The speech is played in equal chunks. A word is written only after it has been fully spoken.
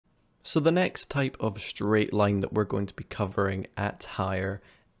So the next type of straight line that we're going to be covering at higher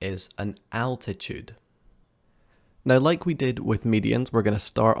is an altitude. Now, like we did with medians, we're going to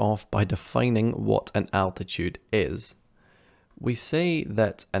start off by defining what an altitude is. We say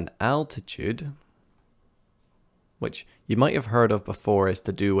that an altitude, which you might have heard of before, is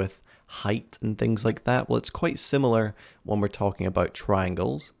to do with height and things like that. Well, it's quite similar when we're talking about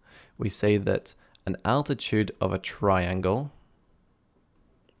triangles. We say that an altitude of a triangle,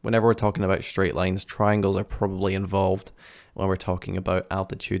 whenever we're talking about straight lines, triangles are probably involved when we're talking about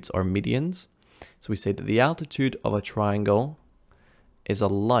altitudes or medians. So we say that the altitude of a triangle is a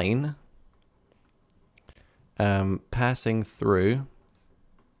line passing through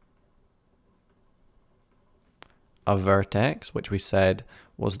a vertex, which we said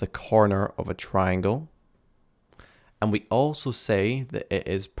was the corner of a triangle. And we also say that it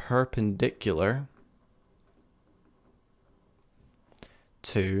is perpendicular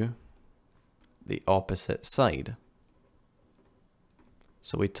to the opposite side.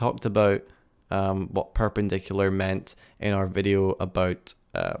 So we talked about what perpendicular meant in our video about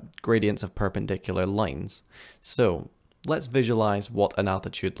gradients of perpendicular lines. So let's visualize what an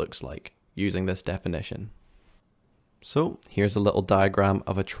altitude looks like using this definition. So here's a little diagram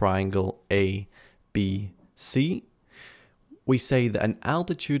of a triangle A, B, C. We say that an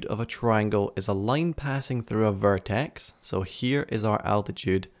altitude of a triangle is a line passing through a vertex. So here is our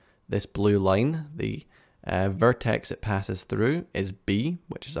altitude, this blue line. The vertex it passes through is B,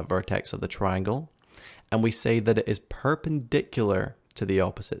 which is a vertex of the triangle. And we say that it is perpendicular to the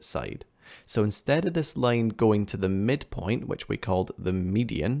opposite side. So instead of this line going to the midpoint, which we called the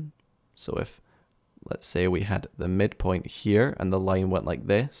median, so if, let's say we had the midpoint here and the line went like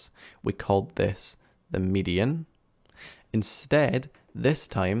this, we called this the median. Instead, this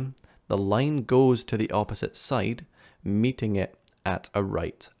time, the line goes to the opposite side, meeting it at a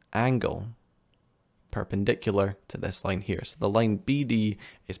right angle, perpendicular to this line here. So the line BD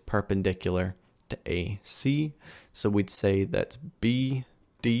is perpendicular to AC. So we'd say that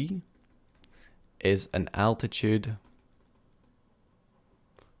BD is an altitude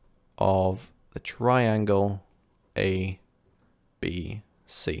of the triangle ABC.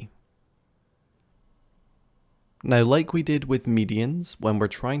 Now, like we did with medians, when we're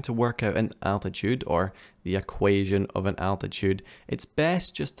trying to work out an altitude or the equation of an altitude, it's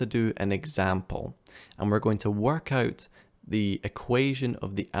best just to do an example. And we're going to work out the equation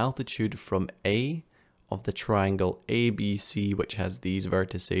of the altitude from A of the triangle ABC, which has these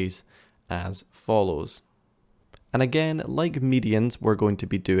vertices, as follows. And again, like medians, we're going to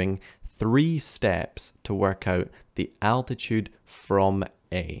be doing 3 steps to work out the altitude from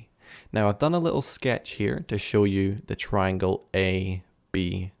A. Now, I've done a little sketch here to show you the triangle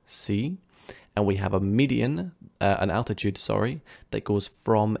ABC, and we have a median, an altitude, sorry, that goes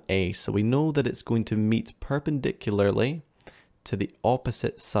from A. So we know that it's going to meet perpendicularly to the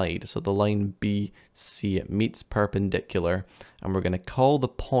opposite side. So the line BC, it meets perpendicular, and we're going to call the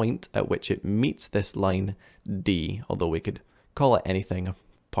point at which it meets this line D, although we could call it anything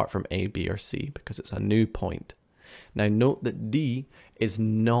apart from A, B, or C because it's a new point. Now note that D is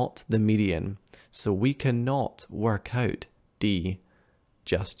not the median, so we cannot work out D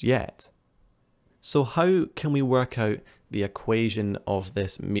just yet. So how can we work out the equation of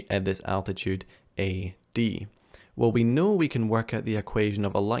this altitude AD? Well, we know we can work out the equation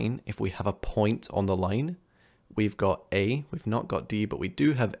of a line if we have a point on the line. We've got A, we've not got D, but we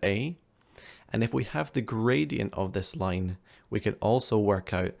do have A. And if we have the gradient of this line, we can also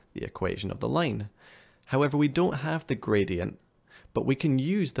work out the equation of the line. However, we don't have the gradient, but we can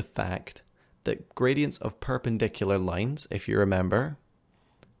use the fact that gradients of perpendicular lines, if you remember,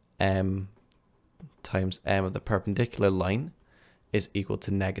 m times m of the perpendicular line is equal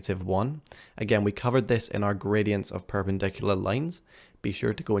to -1. Again, we covered this in our gradients of perpendicular lines. Be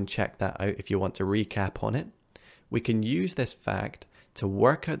sure to go and check that out if you want to recap on it. We can use this fact to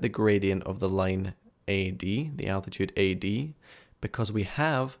work out the gradient of the line AD, the altitude AD, because we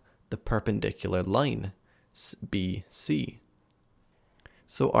have the perpendicular line BC.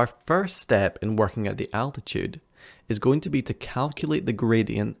 So our first step in working out the altitude is going to be to calculate the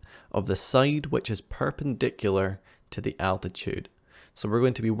gradient of the side which is perpendicular to the altitude. So we're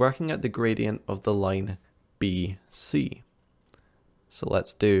going to be working out the gradient of the line BC. So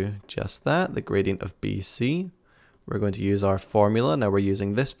let's do just that, the gradient of BC. We're going to use our formula. Now we're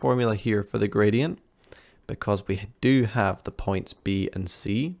using this formula here for the gradient because we do have the points B and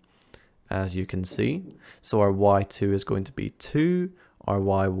C, as you can see. So our y2 is going to be 2, our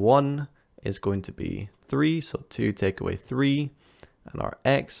y1 is going to be 3, so 2 take away 3, and our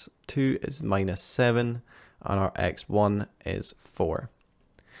x2 is -7, and our x1 is 4.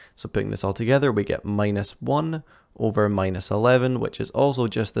 So putting this all together, we get minus 1 over minus 11, which is also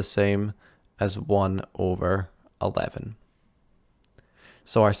just the same as 1 over 11.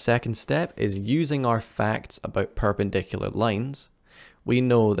 So our second step is using our facts about perpendicular lines. We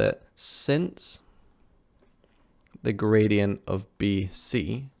know that since the gradient of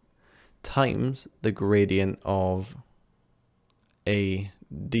BC times the gradient of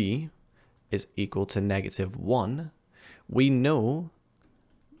AD is equal to -1, we know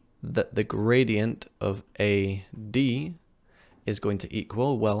that the gradient of AD is going to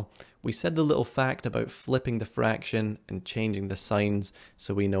equal, well, we said the little fact about flipping the fraction and changing the signs,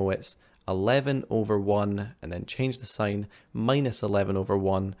 so we know it's 11 over 1 and then change the sign, minus 11 over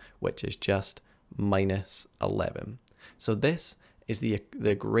 1, which is just minus 11. So this is the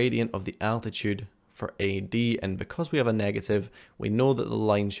gradient of the altitude for AD, and because we have a negative, we know that the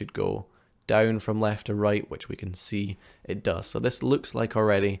line should go down from left to right, which we can see it does. So this looks like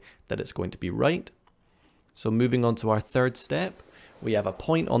already that it's going to be right. So moving on to our third step, we have a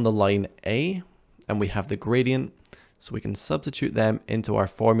point on the line A and we have the gradient, so we can substitute them into our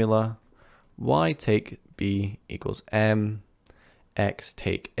formula. Y take B equals M, X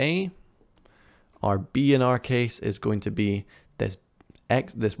take A. Our B in our case is going to be this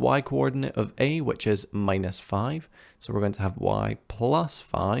Y coordinate of A, which is -5. So we're going to have Y plus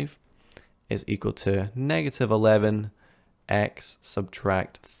 5 is equal to -11 X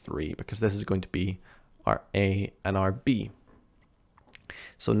subtract 3, because this is going to be our A and our B.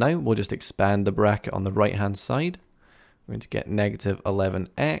 So now we'll just expand the bracket on the right hand side. We're going to get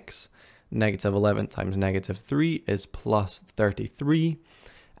 -11x. -11 times -3 is plus 33.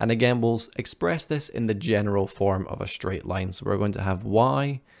 And again, we'll express this in the general form of a straight line. So we're going to have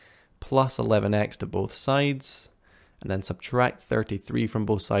y plus 11x to both sides, and then subtract 33 from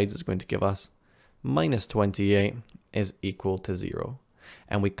both sides is going to give us -28 is equal to 0.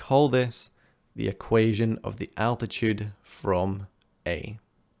 And we call this the equation of the altitude from A.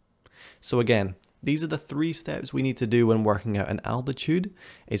 So again, these are the 3 steps we need to do when working out an altitude.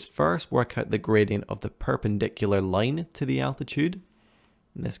 Is first work out the gradient of the perpendicular line to the altitude.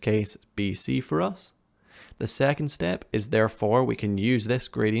 In this case, BC for us. The second step is therefore we can use this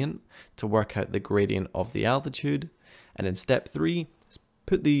gradient to work out the gradient of the altitude. And in step 3,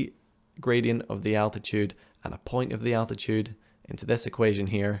 put the gradient of the altitude and a point of the altitude into this equation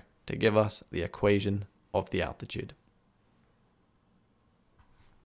here to give us the equation of the altitude.